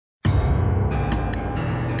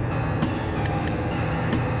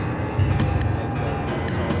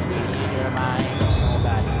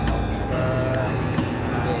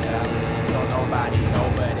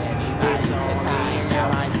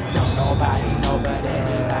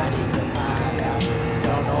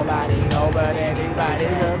but anybody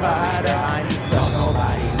can find out. Don't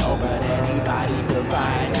nobody know, but anybody can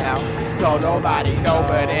find out. Don't nobody know,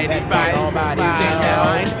 but anybody can find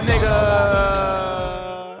out. Nigga,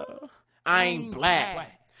 I ain't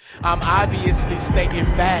black. I'm obviously stating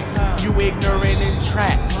facts. You ignorant and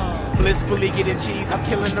trapped. Blissfully getting cheese, I'm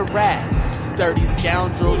killing the rats. Dirty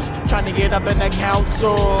scoundrels trying to get up in the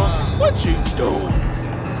council. What you doing?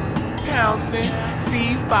 Pouncing,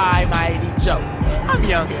 fee fi, mighty joke. I'm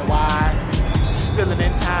young and wise, feeling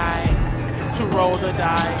in ties to roll the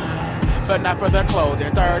dice, but not for the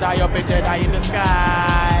clothing. Third eye open, Jedi in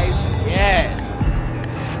disguise. Yes,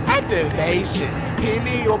 activation,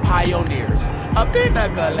 pineal pioneers. Up in the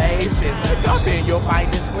Galatians, look up and you'll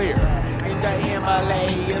find it's clear. In the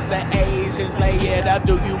Himalayas, the Asians lay it up.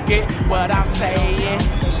 Do you get what I'm saying?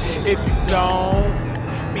 If you don't,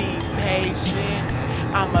 be patient.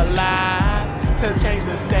 I'm alive to change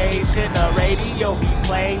the station. The radio be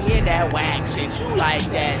playing that whack shit. You like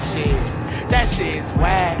that shit? That shit's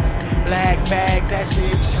whack. Black bags, that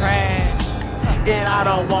shit's trash. And I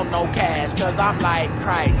don't want no cash, cause I'm like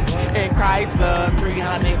Christ. And Chrysler,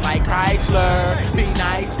 300 like Chrysler. Be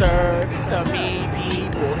nicer to mean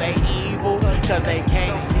people. They evil, cause they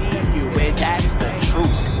can't see you, and that's the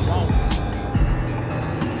truth.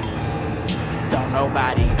 Don't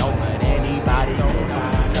nobody know, but anybody can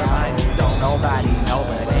find out. Don't nobody know,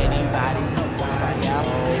 but anybody can find out.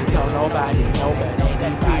 Don't nobody know, but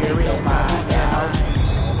anybody can find out.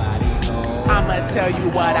 I'ma tell you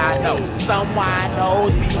what I know. Some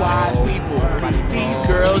winos be wise people. These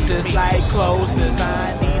girls just like clothes,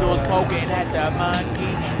 design needles poking at the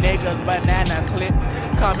monkey. Niggas banana clips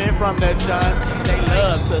coming from the junkies. They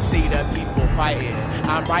love to see the people fighting.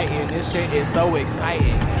 I'm writing this shit is so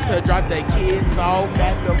exciting. To drop the kids off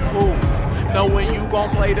at the pool. Knowing you gon'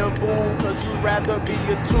 play the fool, cause you rather be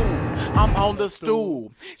a tool. I'm on the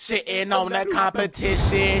stool, shitting on the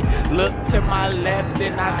competition. Look to my left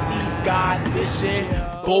and I see God fishing.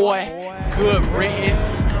 Boy, good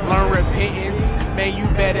riddance, learn repentance. Man, you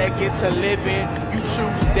better get to living. You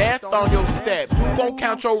choose death on your steps. Who gon'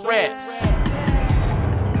 count your reps?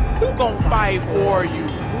 Who gon' fight for you?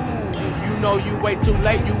 You know you wait too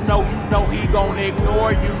late. You know he gon'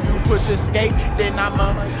 ignore you. You push escape, then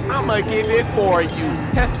I'ma give it for you.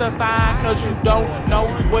 Testify, cause you don't know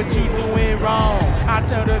what you doing wrong. I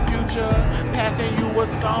tell the future, passing you a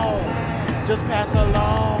song. Just pass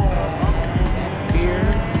along. Fear,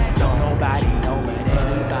 don't nobody know, but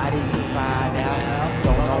anybody can find out.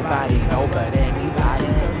 Don't nobody know, but anybody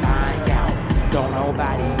can find out. Don't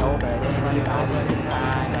nobody know, but anybody can find out.